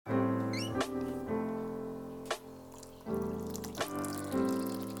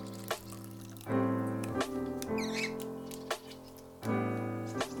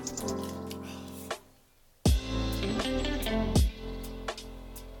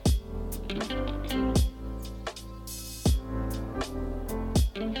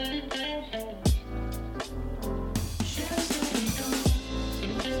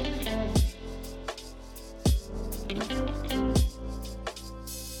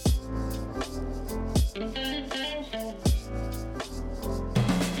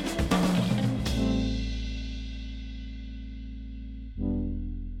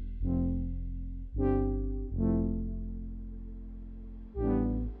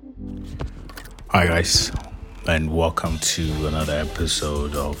Hi, guys, and welcome to another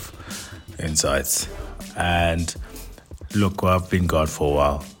episode of Insights. And look, I've been gone for a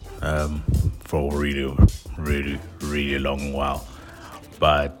while, for a really long while.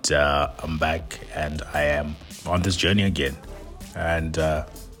 But I'm back and I am on this journey again. And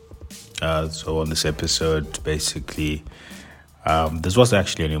so on this episode, basically, this was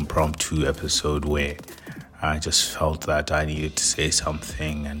actually an impromptu episode where I just felt that I needed to say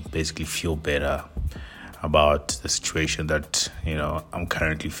something and basically feel better about the situation that I'm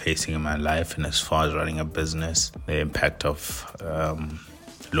currently facing in my life, and as far as running a business, the impact of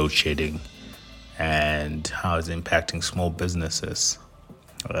load shedding and how it's impacting small businesses,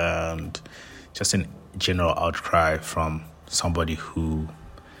 and just a general outcry from somebody who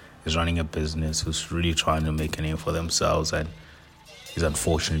is running a business, who's really trying to make a name for themselves and is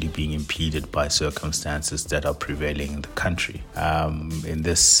unfortunately being impeded by circumstances that are prevailing in the country. In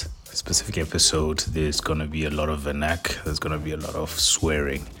this specific episode, there's going to be a lot of vernac, there's going to be a lot of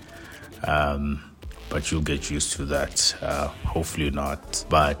swearing, but you'll get used to that. Hopefully not.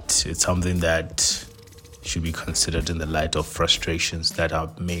 But it's something that should be considered in the light of frustrations that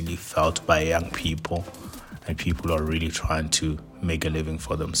are mainly felt by young people and people who are really trying to make a living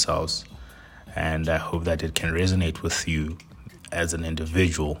for themselves. And I hope that it can resonate with you as an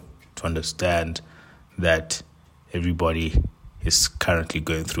individual to understand that everybody is currently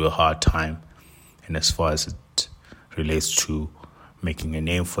going through a hard time, and as far as it relates to making a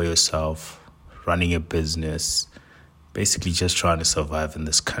name for yourself, running a business, basically just trying to survive in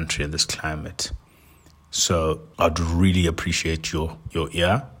this country and this climate. So I'd really appreciate your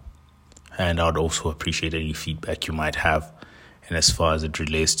ear, and I'd also appreciate any feedback you might have, and as far as it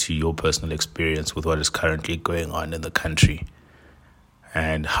relates to your personal experience with what is currently going on in the country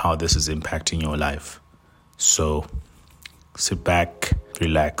and how this is impacting your life. So sit back,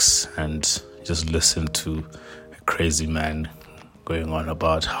 relax, and just listen to a crazy man going on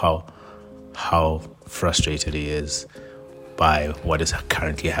about how frustrated he is by what is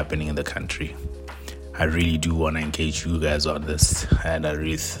currently happening in the country. I really do want to engage you guys on this, and I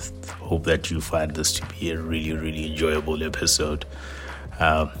really hope that you find this to be a really enjoyable episode.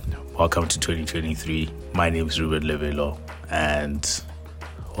 Welcome to 2023. My name is Ruben Levelo, and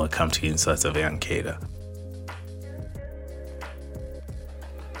welcome to Insights of Young Kader.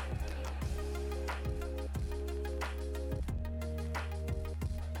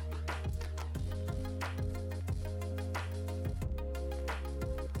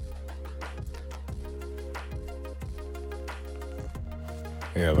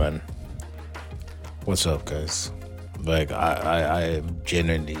 Yeah, man. What's up, guys? Like, I am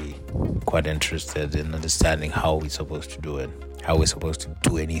genuinely quite interested in understanding how we're supposed to do it, how we're supposed to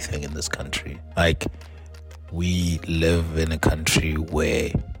do anything in this country. Like, we live in a country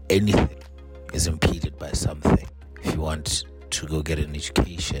where anything is impeded by something. If you want to go get an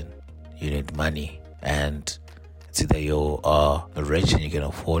education, you need money, and it's either you are rich and you can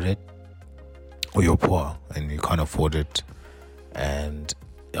afford it, or you're poor and you can't afford it, and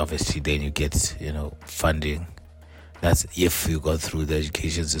obviously then you get funding. That's if you go through the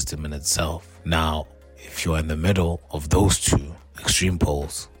education system in itself. Now, if you're in the middle of those two extreme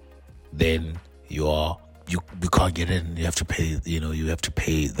poles, then you can't get in. You have to pay. You have to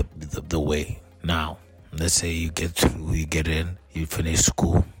pay the way. Now, let's say you get through, you get in, you finish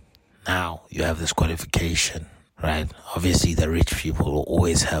school. Now you have this qualification, right? Obviously, the rich people will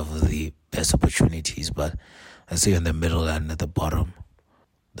always have the best opportunities, but let's say in the middle and at the bottom,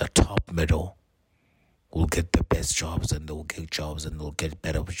 the top middle will get the best jobs, and they'll get jobs and they'll get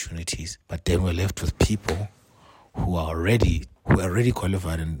better opportunities. But then we're left with people who are already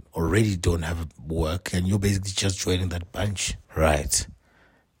qualified and already don't have work, and you're basically just joining that bunch, right?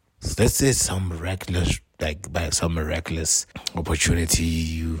 So let's say by some miraculous opportunity,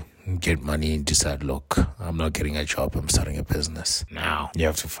 you get money and decide, look, I'm not getting a job, I'm starting a business. Now you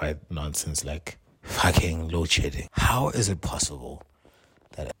have to fight nonsense like fucking load shedding. How is it possible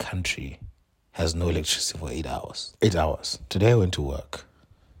that a country has no electricity for 8 hours? 8 hours. Today I went to work.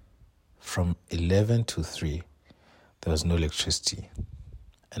 From 11 to 3, there was no electricity.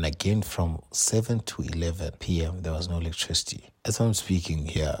 And again from 7 to 11 p.m., there was no electricity. As I'm speaking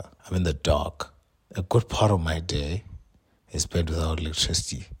here, I'm in the dark. A good part of my day is spent without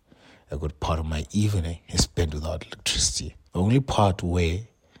electricity. A good part of my evening is spent without electricity. The only part where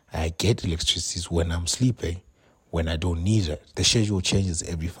I get electricity is when I'm sleeping, when I don't need it. The schedule changes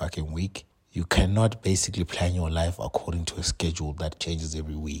every fucking week. You cannot basically plan your life according to a schedule that changes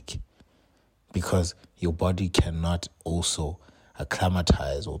every week, because your body cannot also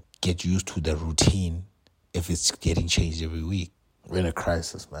acclimatize or get used to the routine if it's getting changed every week. We're in a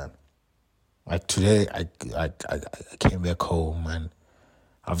crisis, man. Like today, I came back home and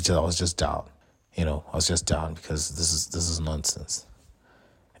I was just down. I was just down because this is nonsense.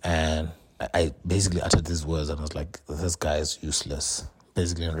 And I basically uttered these words and I was like, this guy is useless.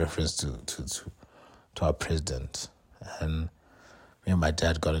 Basically in reference to our president. And me and my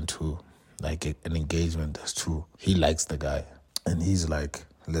dad got into like an engagement as to he likes the guy. And he's like,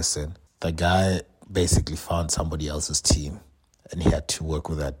 listen, the guy basically found somebody else's team and he had to work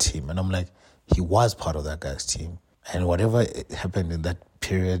with that team. And I'm like, he was part of that guy's team. And whatever happened in that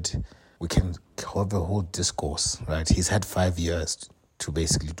period, we can have a whole discourse, right? He's had 5 years to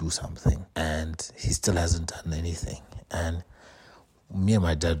basically do something and he still hasn't done anything. And me and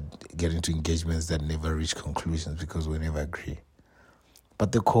my dad get into engagements that never reach conclusions because we never agree.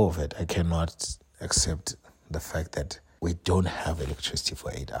 But the core of it, I cannot accept the fact that we don't have electricity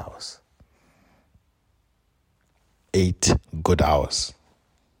for 8 hours. 8 good hours.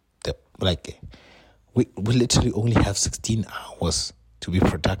 We literally only have 16 hours to be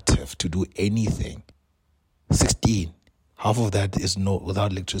productive, to do anything. 16. Half of that is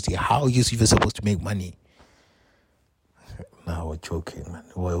without electricity. How are you even supposed to make money? No, we're joking, man.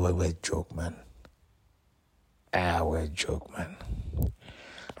 We're a joke, man. We're a joke, man.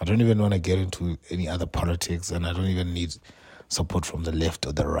 I don't even want to get into any other politics, and I don't even need support from the left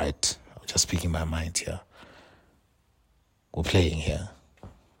or the right. I'm just speaking my mind here. We're playing here.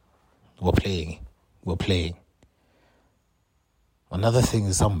 We're playing. Another thing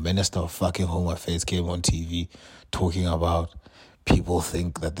is some minister of fucking Home Affairs came on TV talking about people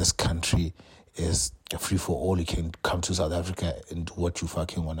think that this country is a free-for-all. You can come to South Africa and do what you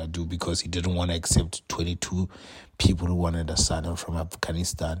fucking want to do because he didn't want to accept 22 people who wanted asylum from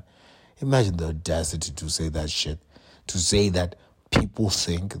Afghanistan. Imagine the audacity to say that shit. To say that people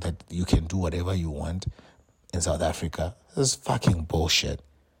think that you can do whatever you want in South Africa. This is fucking bullshit.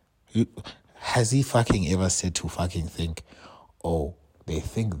 Has he fucking ever said to fucking think, oh, they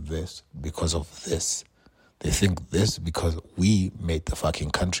think this because of this. They think this because we made the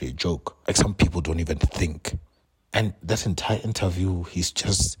fucking country a joke. Like some people don't even think. And that entire interview, he's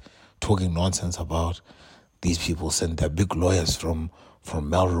just talking nonsense about these people sent their big lawyers from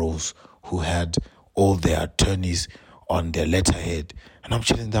Melrose who had all their attorneys on their letterhead. And I'm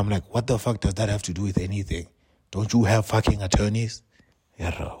chilling there, I'm like, what the fuck does that have to do with anything? Don't you have fucking attorneys?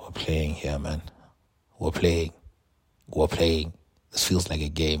 Yeah, we're playing here, man. We're playing. This feels like a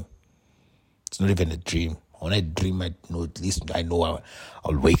game. It's not even a dream. When I dream, at least I know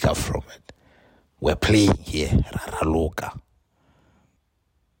I'll wake up from it. We're playing here. Raraloka.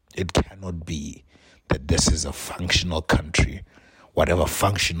 It cannot be that this is a functional country. Whatever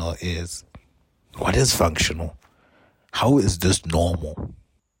functional is. What is functional? How is this normal?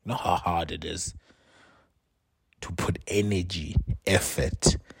 You know how hard it is to put energy,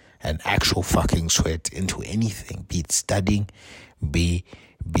 effort, and actual fucking sweat into anything, be it studying, be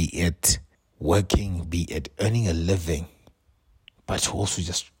it working, be it earning a living, but to also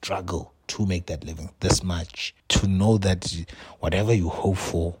just struggle to make that living this much, to know that whatever you hope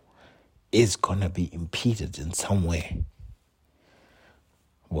for is gonna be impeded in some way.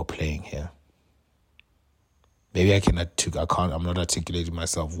 We're playing here. Maybe I'm not articulating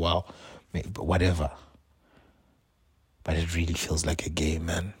myself well, but whatever. But it really feels like a game,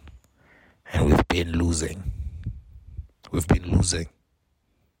 man. And we've been losing.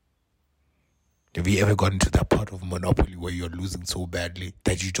 Have you ever gotten to that part of Monopoly where you're losing so badly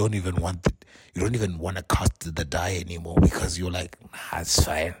that you don't even want to cast the die anymore because you're like, nah, it's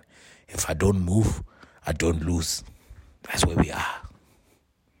fine. If I don't move, I don't lose. That's where we are.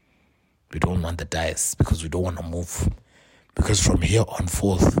 We don't want the dice because we don't want to move. Because from here on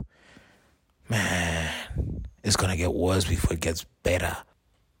forth, man, it's going to get worse before it gets better.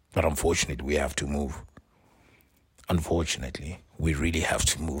 But unfortunately, we have to move. Unfortunately, we really have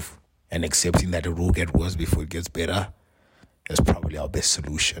to move. And accepting that it will get worse before it gets better is probably our best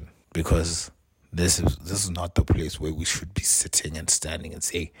solution. Because this is not the place where we should be sitting and standing and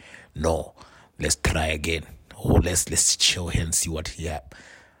saying, no, let's try again. Or let's chill here and see what he has.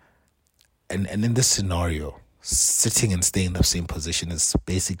 And in this scenario, sitting and staying in the same position is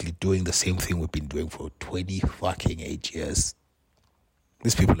basically doing the same thing we've been doing for 28 years.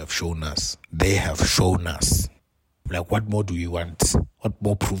 These people have shown us. They have shown us. Like, what more do we want? What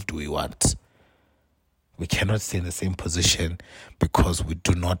more proof do we want? We cannot stay in the same position because we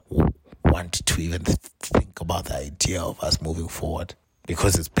do not want to even think about the idea of us moving forward.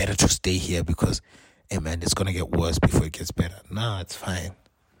 Because it's better to stay here because, hey man, it's going to get worse before it gets better. Nah, it's fine.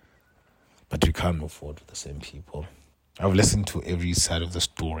 But we can't move forward with the same people. I've listened to every side of the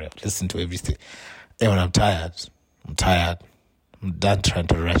story. I've listened to everything. Hey, when I'm tired. I'm done trying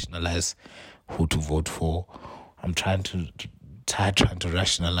to rationalize who to vote for. I'm trying to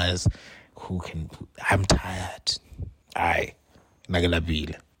rationalize I'm tired.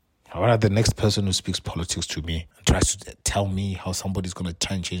 Nagalabile. I want the next person who speaks politics to me and tries to tell me how somebody's going to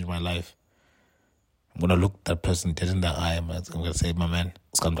try and change my life. I'm going to look that person dead in the eye. I'm going to say, my man,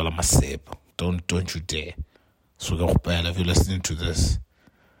 don't you dare. So if you're listening to this,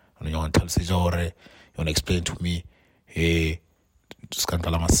 and you want to explain to me, hey, just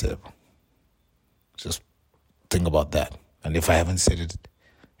think about that. And if I haven't said it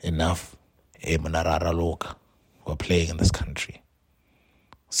enough, we're playing in this country.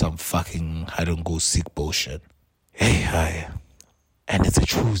 Some fucking hide-and-go seek bullshit. Hey, hi. And it's a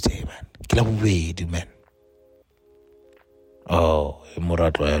Tuesday, man. Man. Oh,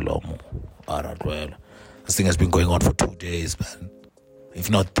 this thing has been going on for 2 days, man. If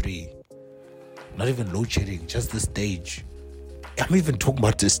not 3. Not even load shedding, just the stage. I'm even talking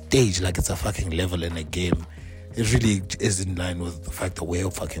about the stage like it's a fucking level in a game. It really is in line with the fact that we're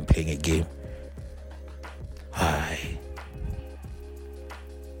fucking playing a game. Hi.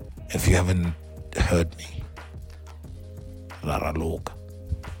 If you haven't heard me, Lara Loka.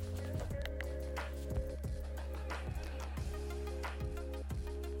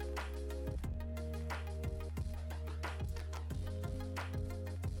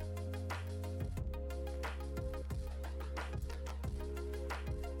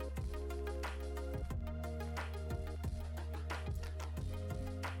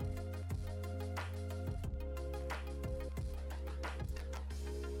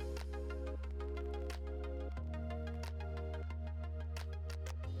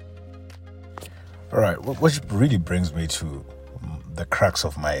 All right, which really brings me to the crux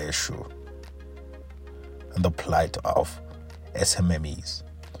of my issue and the plight of SMMEs,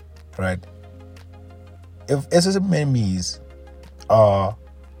 right? If SMMEs are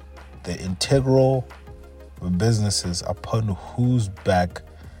the integral businesses upon whose back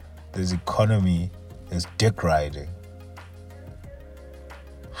this economy is dick riding,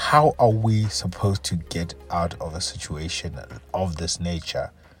 how are we supposed to get out of a situation of this nature?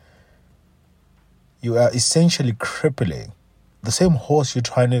 You are essentially crippling the same horse you're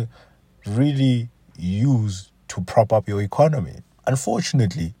trying to really use to prop up your economy.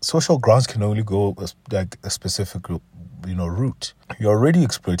 Unfortunately, social grants can only go like a specific, route. You're already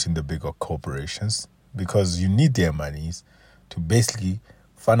exploiting the bigger corporations because you need their monies to basically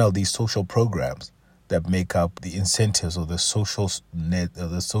funnel these social programs that make up the incentives or the social net or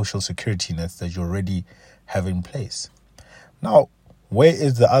the social security nets that you already have in place. Now, where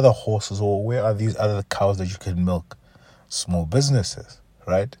is the other horses, or where are these other cows that you can milk? Small businesses,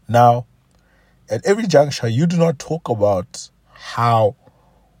 right? Now, at every juncture, you do not talk about how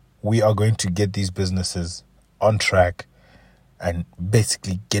we are going to get these businesses on track and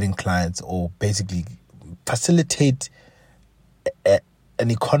basically getting clients or basically facilitate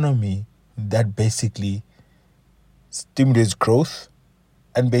an economy that basically stimulates growth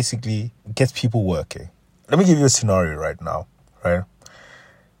and basically gets people working. Let me give you a scenario right now, right?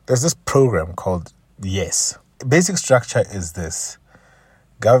 There's this program called YES. Basic structure is this.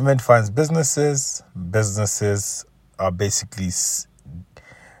 Government funds businesses. Businesses are basically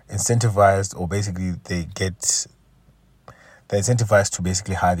incentivized, or basically they're incentivized to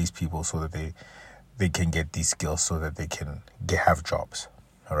basically hire these people so that they can get these skills so that they can have jobs.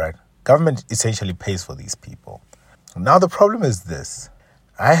 All right? Government essentially pays for these people. Now the problem is this.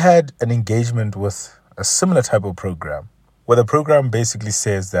 I had an engagement with a similar type of program where the program basically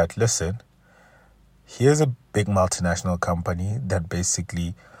says that, listen, here's a big multinational company that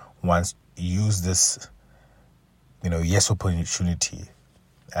basically wants to use this, YES opportunity.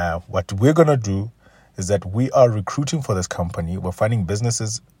 What we're going to do is that we are recruiting for this company. We're finding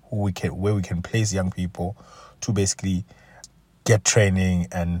businesses where we can place young people to basically get training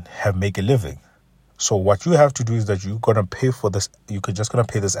and make a living. So what you have to do is that you're going to pay for this. You're just going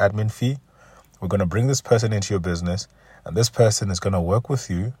to pay this admin fee. We're going to bring this person into your business, and this person is going to work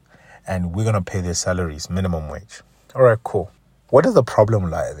with you, and we're going to pay their salaries, minimum wage. All right, cool. Where does the problem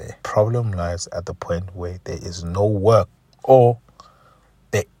lie there? Problem lies at the point where there is no work, or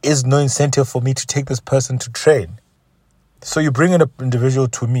there is no incentive for me to take this person to train. So you bring an individual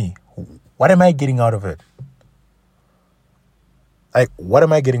to me. What am I getting out of it? What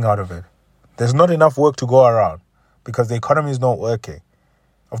am I getting out of it? There's not enough work to go around because the economy is not working.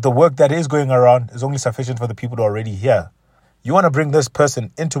 Of the work that is going around is only sufficient for the people that are already here. You want to bring this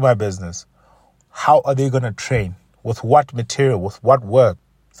person into my business. How are they going to train? With what material? With what work?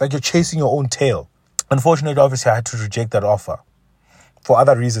 It's like you're chasing your own tail. Unfortunately, obviously, I had to reject that offer for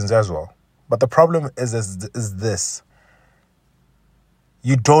other reasons as well. But the problem is this.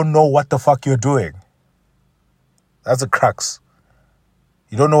 You don't know what the fuck you're doing. That's the crux.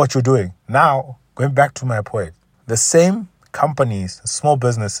 You don't know what you're doing. Now, going back to my point, the same companies, small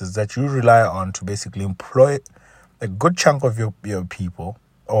businesses that you rely on to basically employ a good chunk of your people,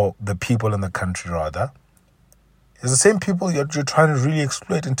 or the people in the country rather, is the same people you're trying to really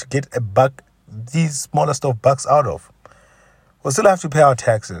exploit and to get these smallest of bucks out of. We still have to pay our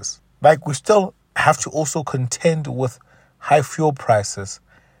taxes. Like, we still have to also contend with high fuel prices,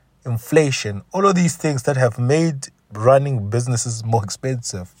 inflation, all of these things that have made running businesses more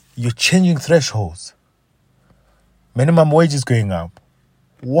expensive. You're changing thresholds. Minimum wage is going up.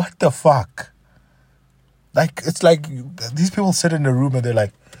 What the fuck? Like, it's like these people sit in a room and they're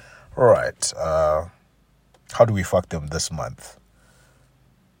like, all right, how do we fuck them this month?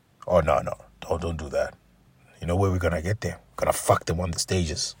 Oh, no, don't do that. You know where we're going to get them? We're going to fuck them on the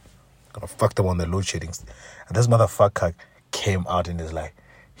stages. We're going to fuck them on the load sheddings. And this motherfucker came out and is like,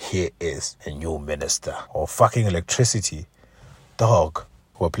 here is a new minister. Or fucking electricity. Dog,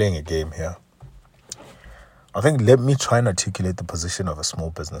 we're playing a game here. I think let me try and articulate the position of a small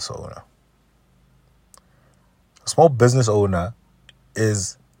business owner. A small business owner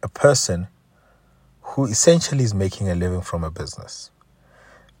is a person who essentially is making a living from a business.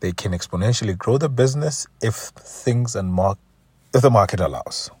 They can exponentially grow the business if if the market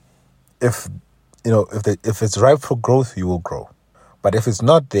allows. If it's ripe for growth, you will grow. But if it's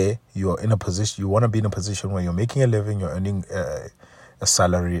not there, you want to be in a position where you're making a living, you're earning a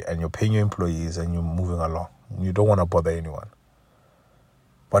salary, and you're paying your employees, and you're moving along. You don't want to bother anyone.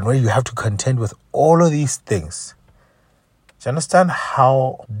 But when you have to contend with all of these things, do you understand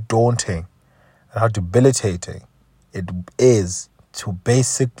how daunting and how debilitating it is to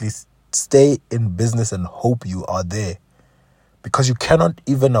basically stay in business and hope you are there? Because you cannot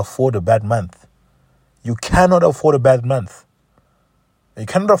even afford a bad month. You cannot afford a bad month. You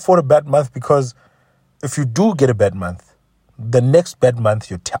cannot afford a bad month because if you do get a bad month, the next bad month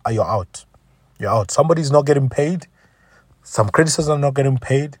you're out. You're out. Somebody's not getting paid. Some creditors are not getting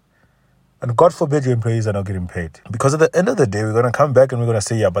paid. And God forbid your employees are not getting paid. Because at the end of the day, we're going to come back and we're going to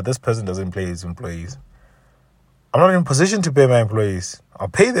say, yeah, but this person doesn't pay his employees. I'm not in a position to pay my employees. I'll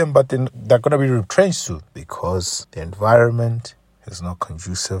pay them, but then they're going to be retrenched soon. Because the environment is not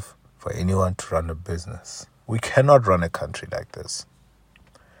conducive for anyone to run a business. We cannot run a country like this.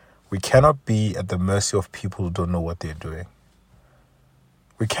 We cannot be at the mercy of people who don't know what they're doing.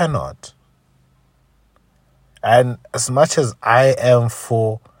 We cannot. And as much as I am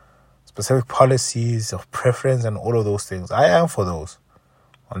for specific policies of preference and all of those things, I am for those.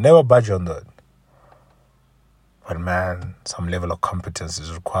 I'll never budge on that. But man, some level of competence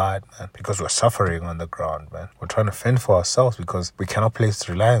is required, man, because we're suffering on the ground, man. We're trying to fend for ourselves because we cannot place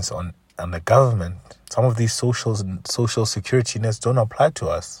reliance on the government. Some of these social security nets don't apply to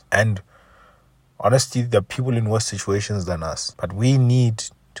us. And honestly, there are people in worse situations than us. But we need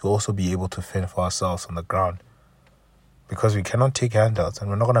to also be able to fend for ourselves on the ground. Because we cannot take handouts and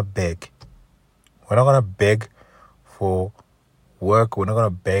we're not going to beg. We're not going to beg for work. We're not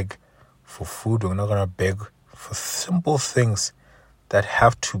going to beg for food. We're not going to beg for simple things that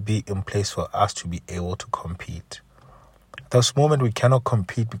have to be in place for us to be able to compete. At this moment, we cannot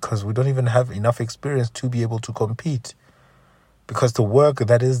compete because we don't even have enough experience to be able to compete. Because the work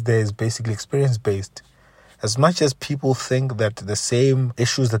that is there is basically experience-based. As much as people think that the same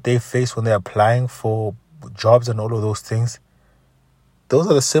issues that they face when they're applying for jobs and all of those things, those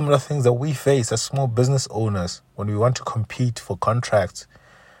are the similar things that we face as small business owners when we want to compete for contracts,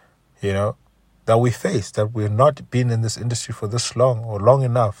 that we face, that we've not been in this industry for this long or long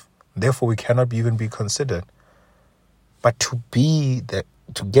enough. Therefore, we cannot even be considered. But to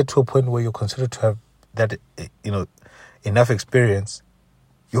get to a point where you're considered to have that, enough experience,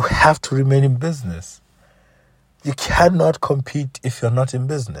 you have to remain in business. You cannot compete if you're not in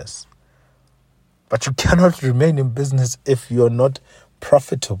business. But you cannot remain in business if you're not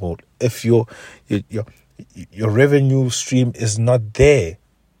profitable, if your revenue stream is not there,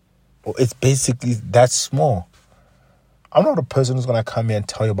 or it's basically that small. I'm not a person who's going to come here and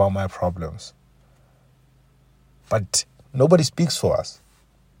tell you about my problems. But nobody speaks for us.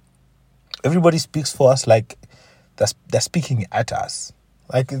 Everybody speaks for us like they're speaking at us.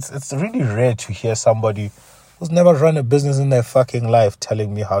 Like it's really rare to hear somebody who's never run a business in their fucking life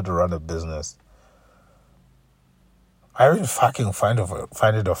telling me how to run a business. I really fucking find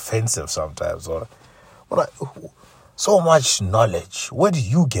it offensive sometimes. So much knowledge. Where do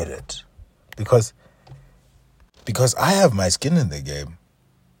you get it? Because I have my skin in the game.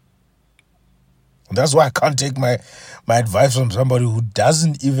 And that's why I can't take my advice from somebody who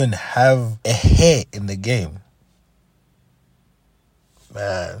doesn't even have a hair in the game.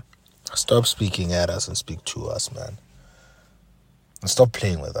 Man, stop speaking at us and speak to us, man. And stop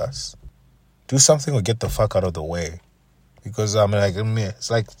playing with us. Do something or get the fuck out of the way. Because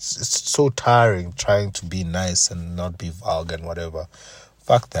it's so tiring trying to be nice and not be vulgar and whatever.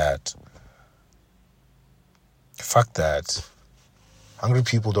 Fuck that. Fuck that. Hungry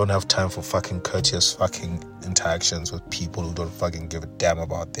people don't have time for fucking courteous fucking interactions with people who don't fucking give a damn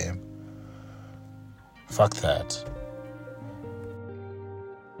about them. Fuck that.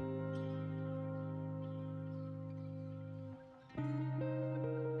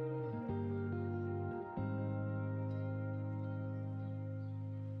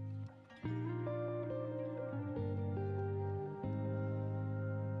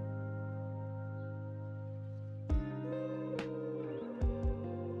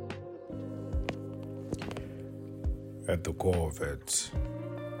 At the core of it,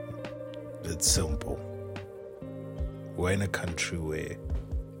 it's simple. We're in a country where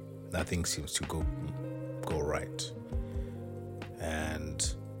nothing seems to go right. And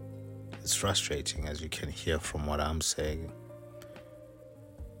it's frustrating, as you can hear from what I'm saying.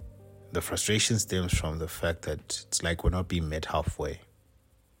 The frustration stems from the fact that it's like we're not being met halfway.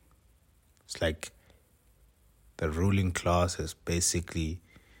 It's like the ruling class has basically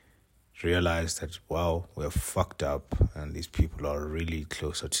realize that, wow, we're fucked up and these people are really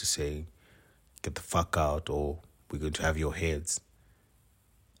closer to saying, get the fuck out or we're going to have your heads.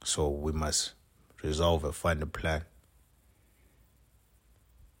 So we must resolve and find a plan.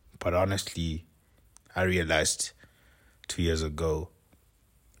 But honestly, I realized 2 years ago,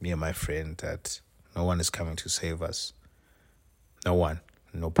 me and my friend, that no one is coming to save us. No one.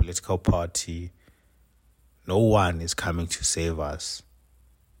 No political party. No one is coming to save us.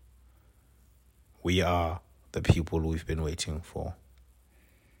 We are the people we've been waiting for.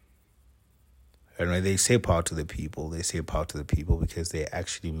 And when they say power to the people, they say power to the people because they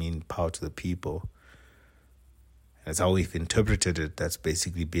actually mean power to the people. And that's how we've interpreted it. That's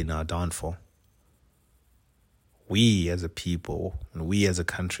basically been our downfall. We as a people and we as a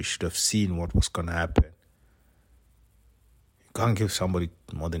country should have seen what was going to happen. You can't give somebody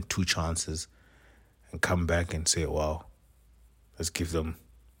more than 2 chances and come back and say, wow, let's give them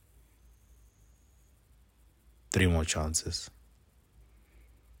 3 more chances.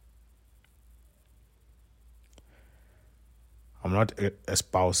 I'm not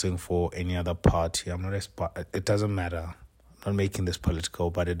espousing for any other party. It doesn't matter. I'm not making this political,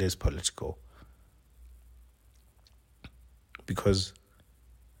 but it is political. Because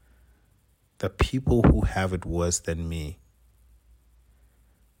the people who have it worse than me,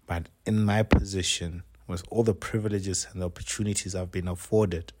 but in my position, with all the privileges and the opportunities I've been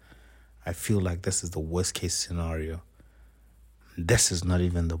afforded, I feel like this is the worst case scenario. This is not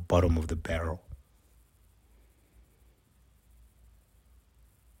even the bottom of the barrel.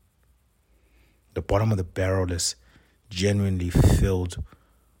 The bottom of the barrel is genuinely filled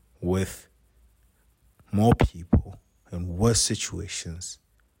with more people in worse situations,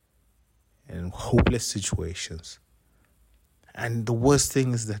 in hopeless situations. And the worst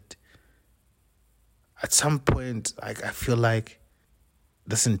thing is that at some point, I feel like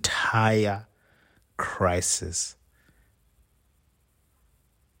this entire crisis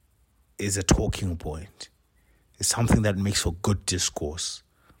is a talking point. It's something that makes for good discourse,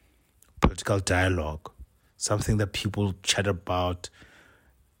 political dialogue, something that people chat about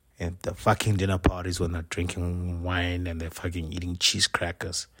at the fucking dinner parties when they're drinking wine and they're fucking eating cheese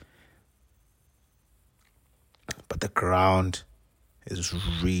crackers. But the ground is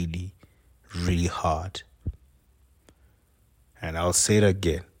really, really hard. And I'll say it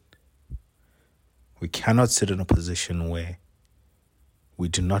again. We cannot sit in a position where we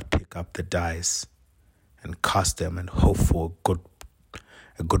do not pick up the dice and cast them and hope for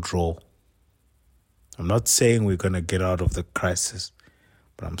a good roll. I'm not saying we're going to get out of the crisis,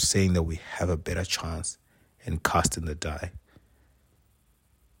 but I'm saying that we have a better chance in casting the die.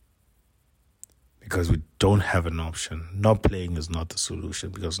 Because we don't have an option. Not playing is not the solution,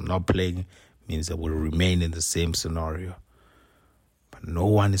 because not playing means that we'll remain in the same scenario. But no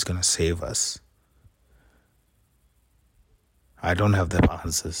one is going to save us. I don't have the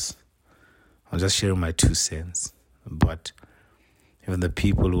answers. I'm just sharing my 2 cents. But even the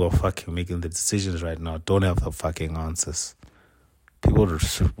people who are fucking making the decisions right now don't have the fucking answers. People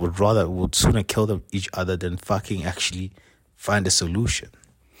would sooner kill each other than fucking actually find a solution.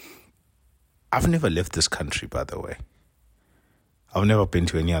 I've never left this country, by the way. I've never been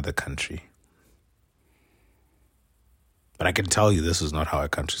to any other country. But I can tell you this is not how a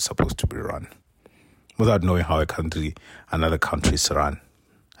country is supposed to be run. Without knowing how another country is run,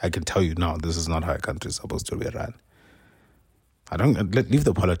 I can tell you now this is not how a country is supposed to be run. Leave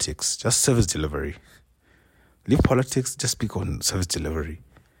the politics, just service delivery. Leave politics, just speak on service delivery.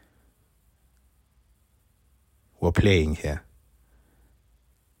 We're playing here.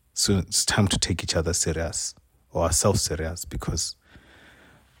 So it's time to take each other serious, or ourselves serious, because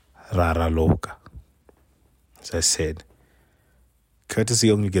rara loka. As I said,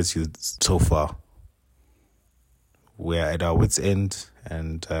 courtesy only gets you so far. We're at our wit's end,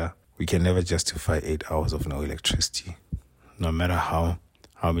 and we can never justify 8 hours of no electricity, no matter how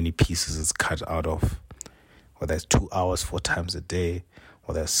many pieces it's cut out of. Whether it's 2 hours 4 times a day,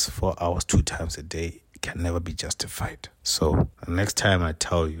 whether it's 4 hours 2 times a day, it can never be justified. So the next time I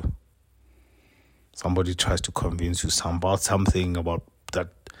tell you, somebody tries to convince you about something about that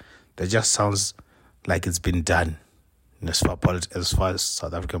just sounds like it's been done, and as far as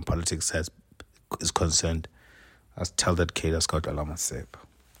South African politics is concerned, I tell that kid that's got Alama Sep.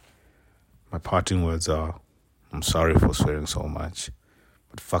 My parting words are, I'm sorry for swearing so much,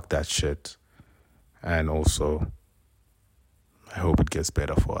 but fuck that shit. And also, I hope it gets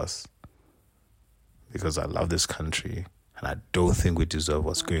better for us, because I love this country, and I don't think we deserve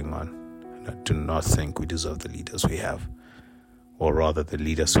what's going on. And I do not think we deserve the leaders we have. Or rather, the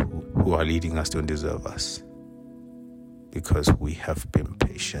leaders who are leading us don't deserve us, because we have been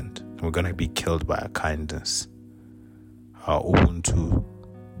patient. We're going to be killed by our kindness. Our Ubuntu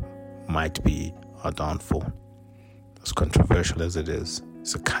might be our downfall. As controversial as it is,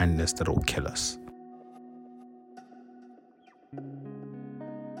 it's a kindness that will kill us.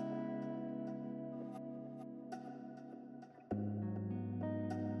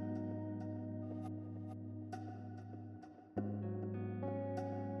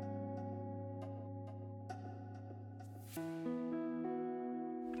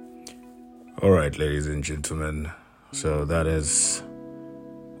 All right, ladies and gentlemen, so that is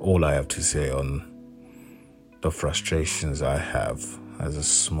all I have to say on the frustrations I have as a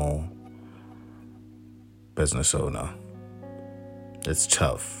small business owner. It's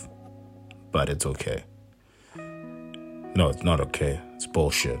tough, but it's okay. No, it's not okay. It's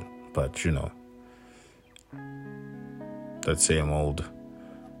bullshit, but that same old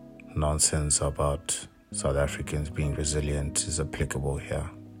nonsense about South Africans being resilient is applicable here.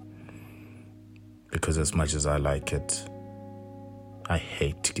 Because as much as I like it, I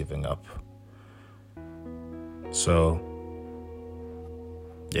hate giving up. So,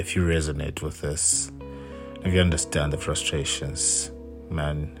 if you resonate with this, if you understand the frustrations,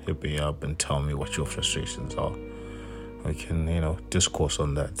 man, hit me up and tell me what your frustrations are. We can, discourse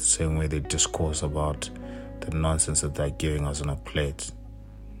on that the same way they discourse about the nonsense that they're giving us on a plate.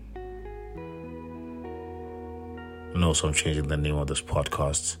 And also, I'm changing the name of this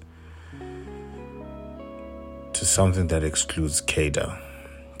podcast to something that excludes Kada,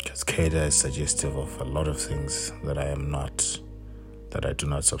 because Kada is suggestive of a lot of things that I do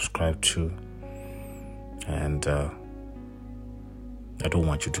not subscribe to, and I don't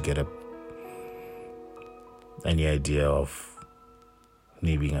want you to get any idea of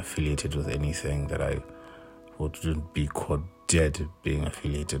me being affiliated with anything that I would be caught dead being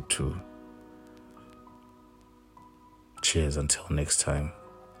affiliated to. Cheers until next time.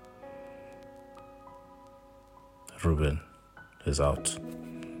 Ruben is out.